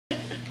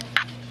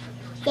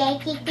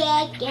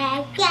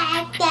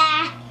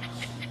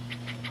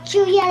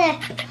Julianna,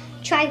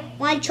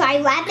 wanna try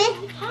rabbit?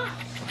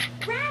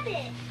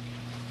 Rabbit.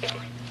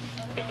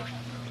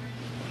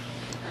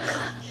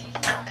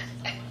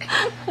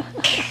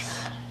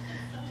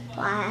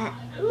 What?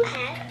 Who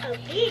has a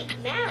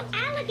big mouth?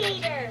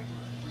 Alligator.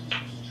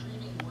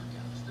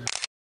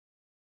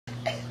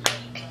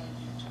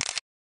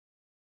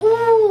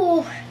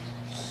 Ooh.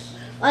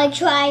 Wanna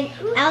try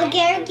Who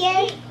alligator has a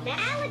again? big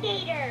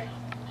alligator.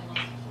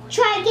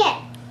 Try again.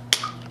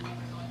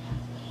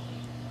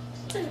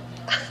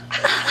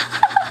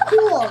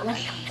 Cool.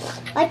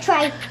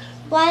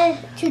 Want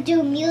to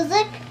do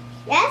music?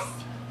 Yes?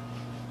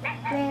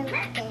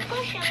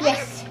 Push a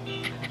Yes.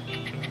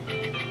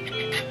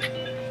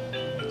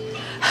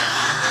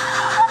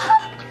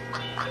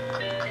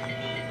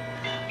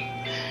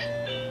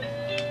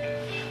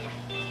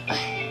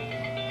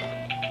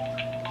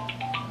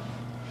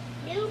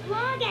 New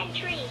blog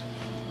entry.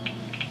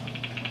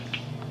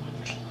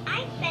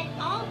 I spent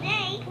all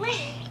day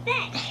playing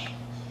fetch.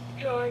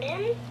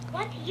 Jordan,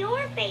 what's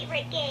your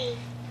favorite game?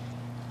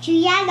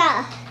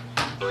 Julianna.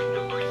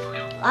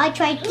 I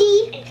try D.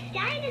 It's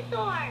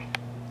dinosaur.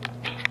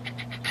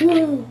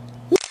 Ooh.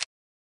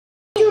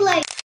 You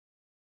like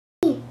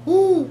ooh,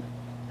 ooh.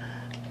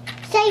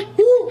 Say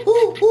ooh,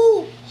 ooh,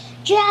 ooh.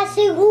 Just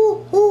say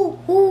ooh, ooh,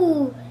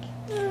 ooh.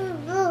 Push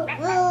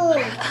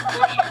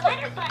a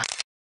letter button.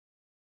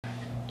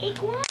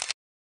 Iguana.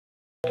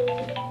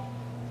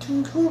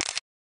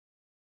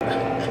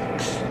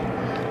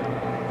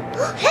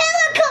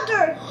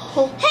 Helicopter!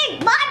 Hey,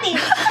 mommy!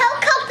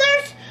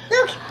 Helicopters!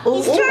 Look,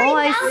 he's turning I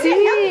about see.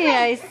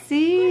 airplanes. I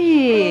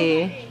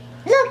see.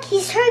 Look,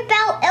 he's turning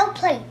about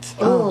airplanes.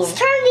 Oh. He's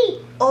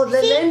turning. Oh,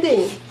 the See?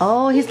 landing.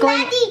 Oh, he's going.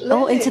 landing.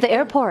 Oh, into the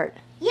airport.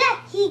 Yeah,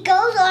 he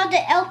goes on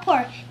the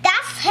airport.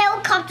 That's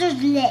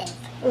helicopters live.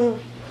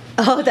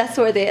 Oh, that's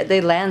where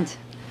they land.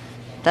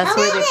 That's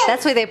where How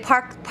that's where they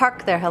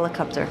park their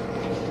helicopter.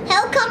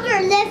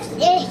 Helicopter lives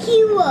in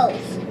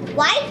heroes,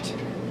 right?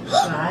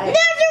 Right.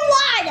 Another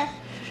one!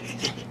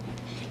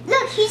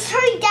 Look, he's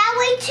turning that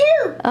way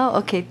too. Oh,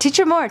 okay. Teach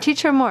her more.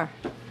 Teach her more.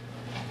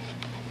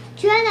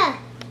 Julianna,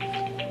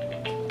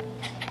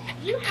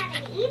 You have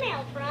an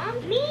email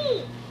from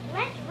me.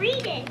 Let's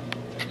read it.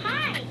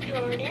 Hi,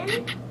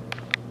 Jordan.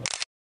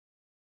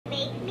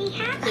 Makes me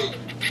happy.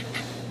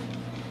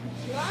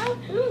 Love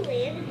who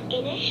lives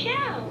in a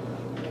shell.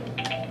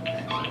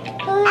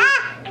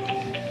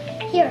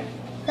 here,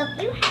 look.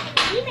 You have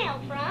an email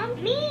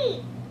from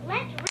me.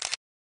 Let's read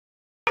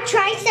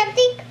Try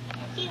something.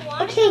 Do you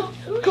want Okay, to know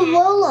who has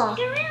gorilla.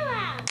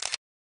 gorilla?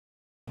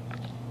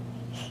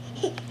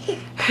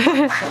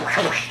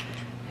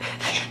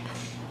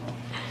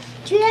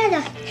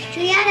 Julianna,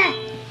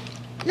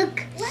 look,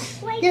 Let's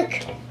play look.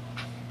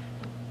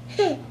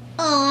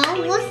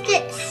 Aw, what's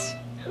this?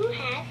 Who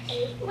has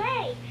 8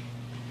 legs?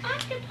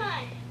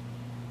 Octopus.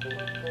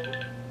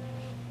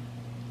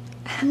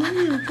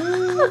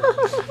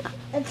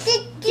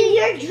 Do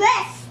your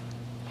dress.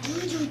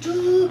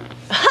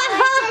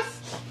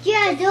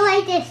 Yeah, do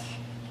like this.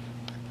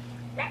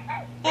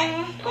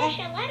 Push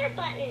a letter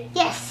button.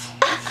 Yes.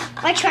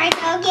 I try it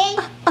again.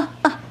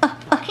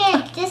 Okay,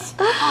 this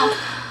off.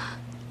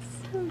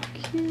 So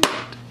cute.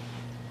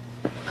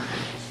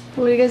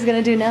 What are you guys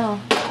gonna do now?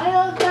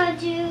 I'm gonna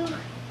do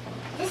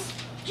this.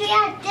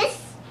 Yeah,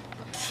 this.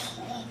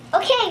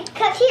 Okay,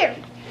 cut here.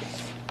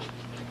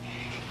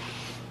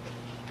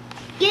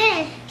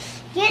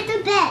 Get the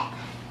bed.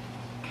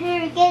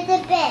 Here, get the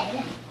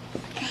bed.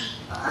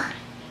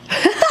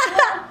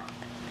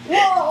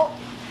 Whoa.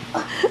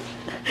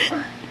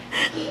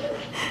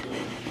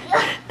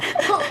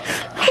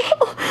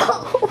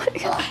 Oh my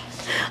God.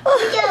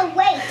 We gotta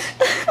wait,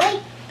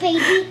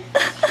 baby.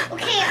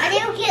 Okay, I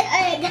didn't get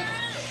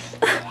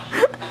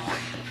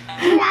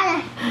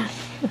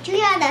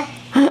Julianna.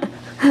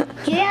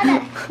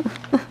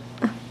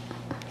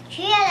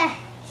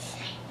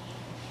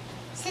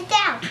 Sit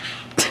down.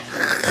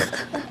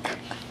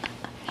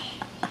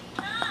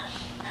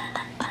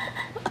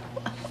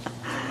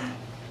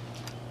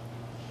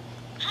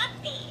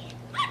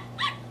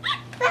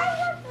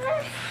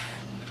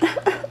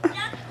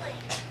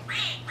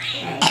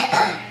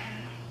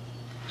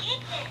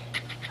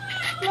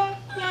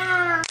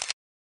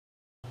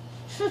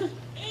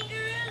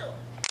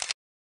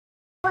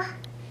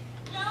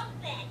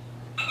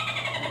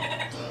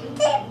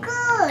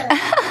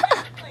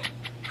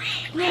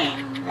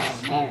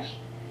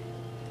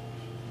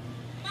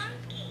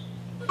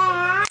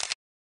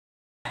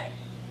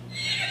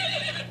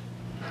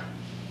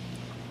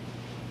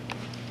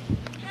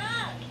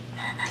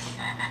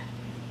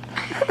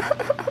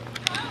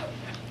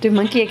 Do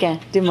monkey again.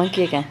 Do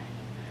monkey again.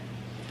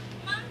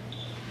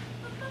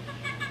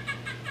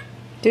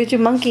 Do your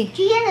monkey.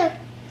 Julianna.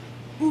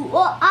 Ooh,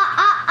 oh, ah,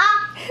 ah,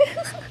 ah.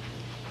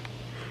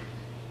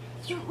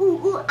 You, ooh,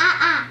 ooh, ah,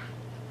 ah.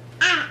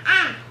 Ah,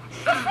 ah.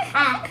 Ah,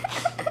 ah.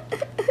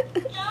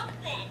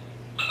 Dolphin.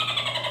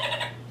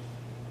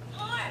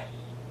 Horse.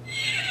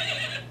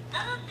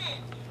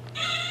 Elephant.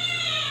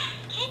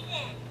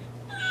 Kitten.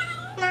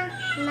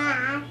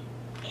 Ma.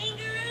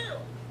 Kangaroo.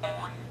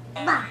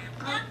 Ba.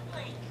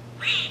 Duckling.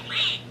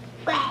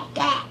 Ga.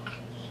 Ga.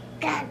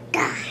 Ga.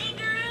 Ga.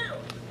 Kangaroo.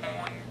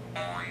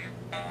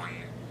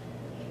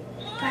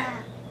 Ba.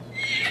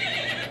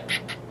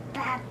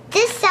 Ba.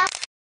 This sounds.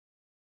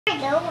 I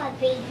know my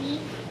baby.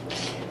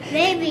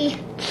 Baby.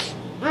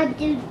 I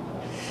do.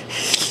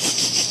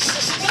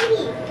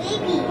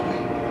 Baby.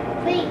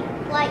 Wait,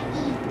 what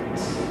eat?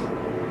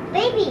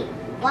 Baby,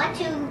 want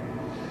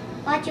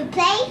to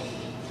play?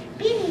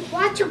 Baby,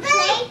 want to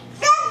play?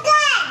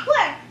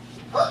 Where?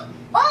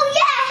 Oh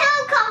yeah,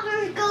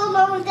 helicopters go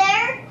over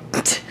there.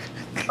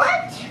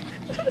 What?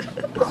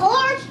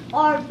 Cars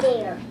are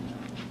there.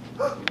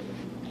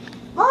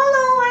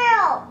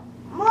 Monorail.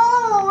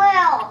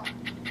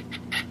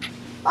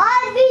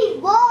 I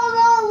mean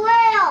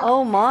monorail.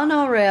 Oh,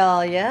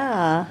 monorail,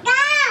 yeah.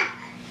 Ah!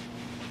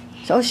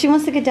 Oh, she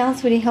wants to get down,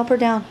 sweetie. Help her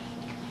down.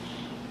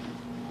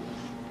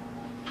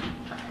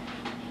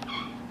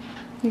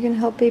 You're gonna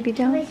help baby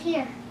down? Who's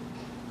here?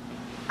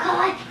 Come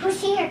on,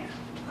 who's here?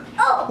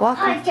 Oh, Walk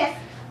hi, her. Jess.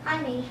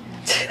 Hi, me.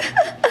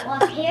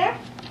 Walk here.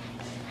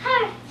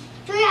 Hi.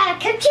 Julianna,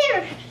 come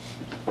here.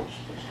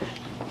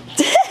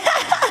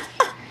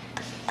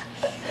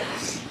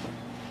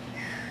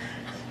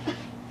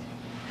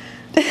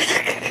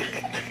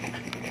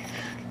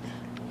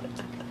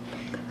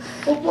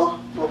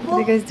 What are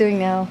you guys doing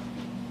now?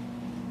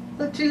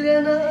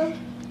 Julianna.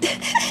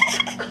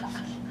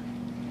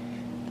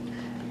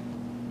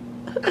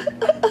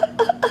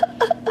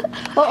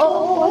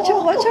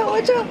 Oh,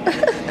 watch out.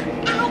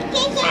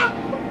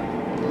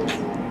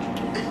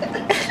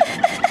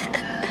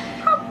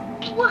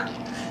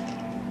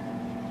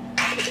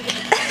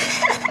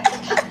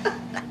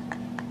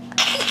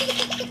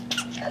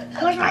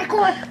 Where's my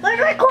corn?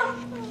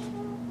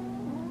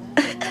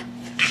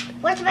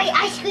 Where's my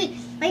ice cream?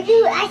 My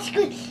new ice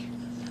cream.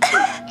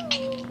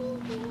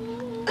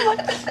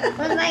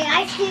 Where's my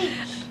ice cream?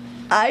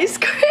 Ice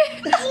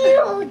cream?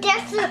 Ew,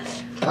 that's a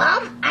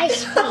bomb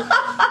ice cream.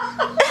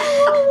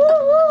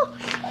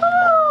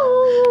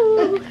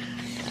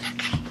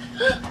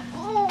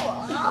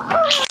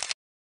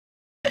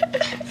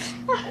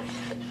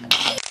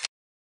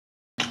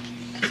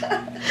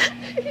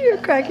 You're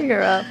cracking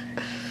her up.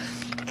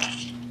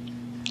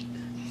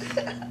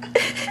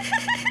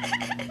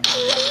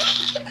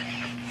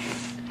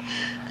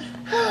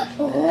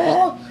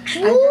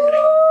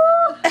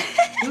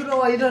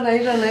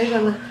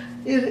 일어나.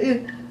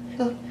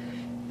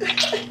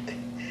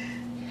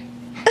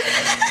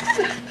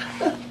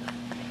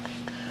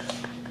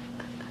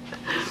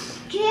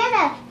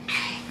 Julianna,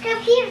 come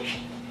here.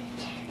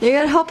 You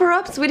gotta help her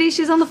up, sweetie.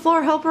 She's on the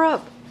floor. Help her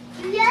up.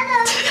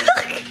 Julianna.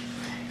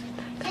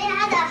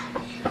 Julianna.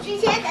 She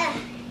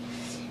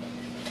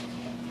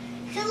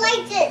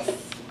like this.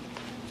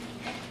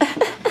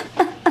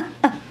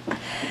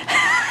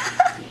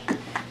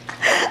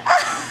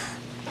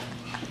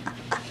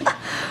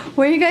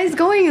 Where are you guys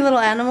going, you little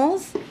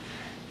animals?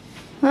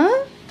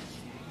 Huh?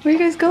 Where are you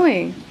guys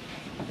going?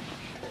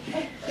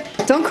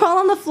 Don't crawl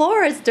on the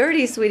floor. It's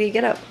dirty, sweetie.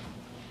 Get up.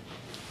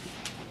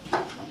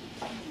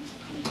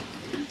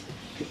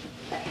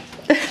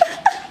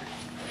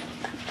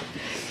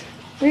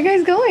 Where are you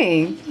guys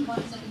going?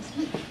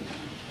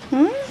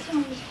 Huh?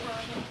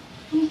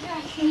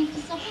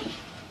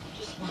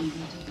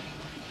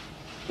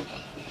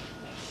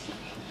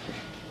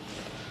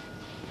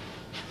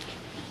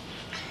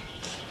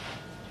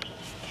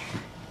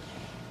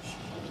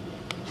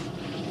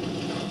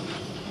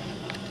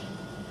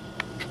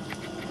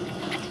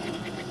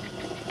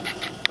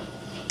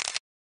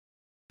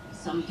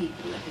 Some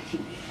people are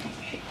peculiar.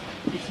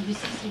 It's a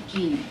recessive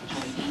gene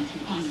carried down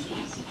through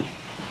families.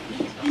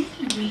 Many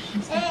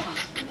generations can pass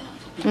without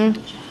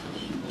forbidden child.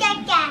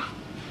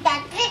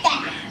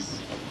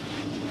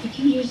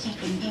 Peculiars have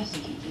been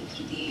persecuted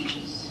through the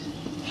ages.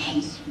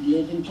 Hence, we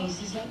live in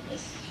places like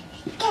this.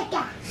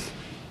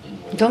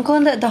 Don't go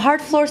on the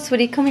hard floor,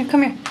 sweetie. Come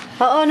here.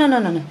 Oh, no.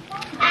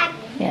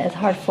 Yeah, it's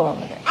hard floor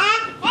over there.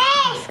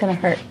 It's gonna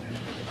hurt.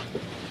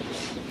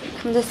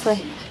 Come this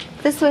way.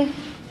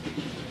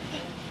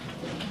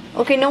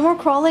 Okay, no more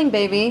crawling,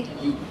 baby.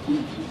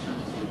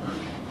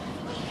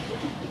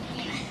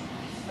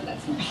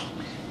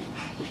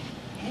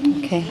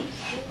 Okay.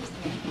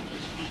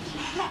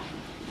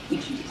 We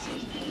should be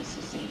safe place,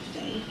 a safe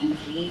day, and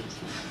create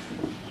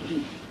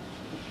loop.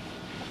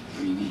 What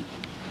do you mean?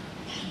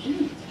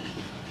 Loop.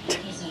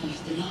 Preserve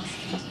the last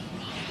part of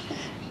rock.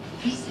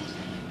 Reset.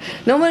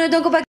 No, don't go back.